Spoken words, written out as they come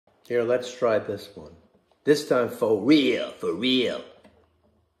Here, let's try this one. This time for real, for real.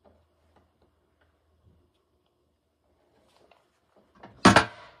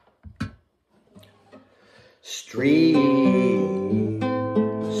 Stream,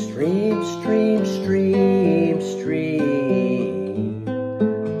 stream, stream, stream, stream,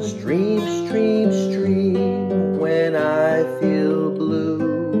 stream, stream, stream, when I feel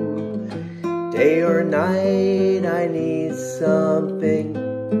blue. Day or night, I need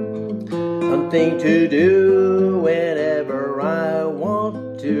something to do whenever I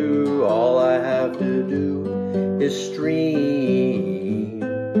want to. All I have to do is stream,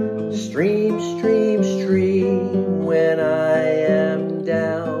 stream, stream, stream. When I am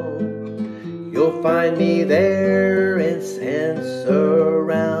down, you'll find me there, incense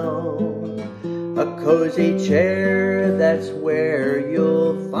around a cozy chair. That's where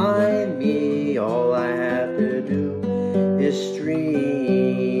you'll find me. All I have to do is stream.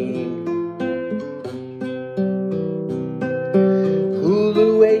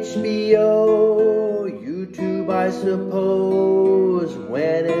 HBO, YouTube, I suppose,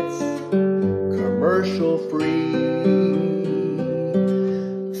 when it's commercial free.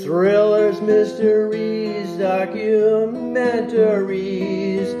 Thrillers, mysteries,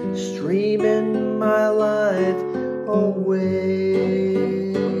 documentaries, streaming my life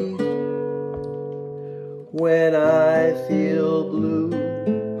away. When I feel blue,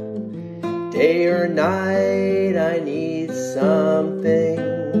 day or night, I need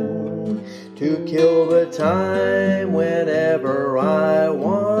something to kill the time whenever I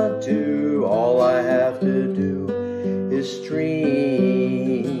want to. All I have to do is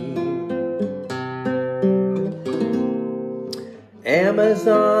stream.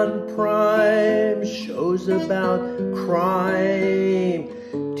 Amazon Prime, shows about crime,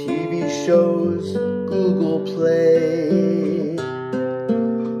 TV shows, Google Play,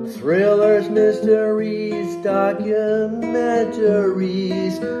 thrillers, mysteries,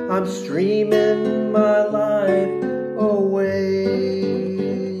 documentaries. I'm streaming my life away.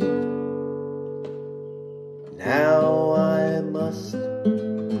 Now I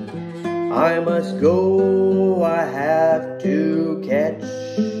must go. I have to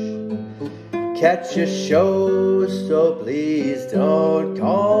catch a show, so please don't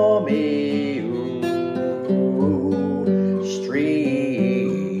call me. Ooh,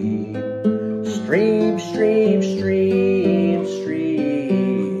 stream, stream, stream, stream,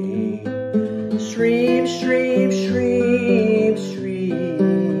 stream, stream, stream, stream,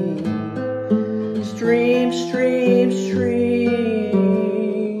 stream, stream, stream, stream.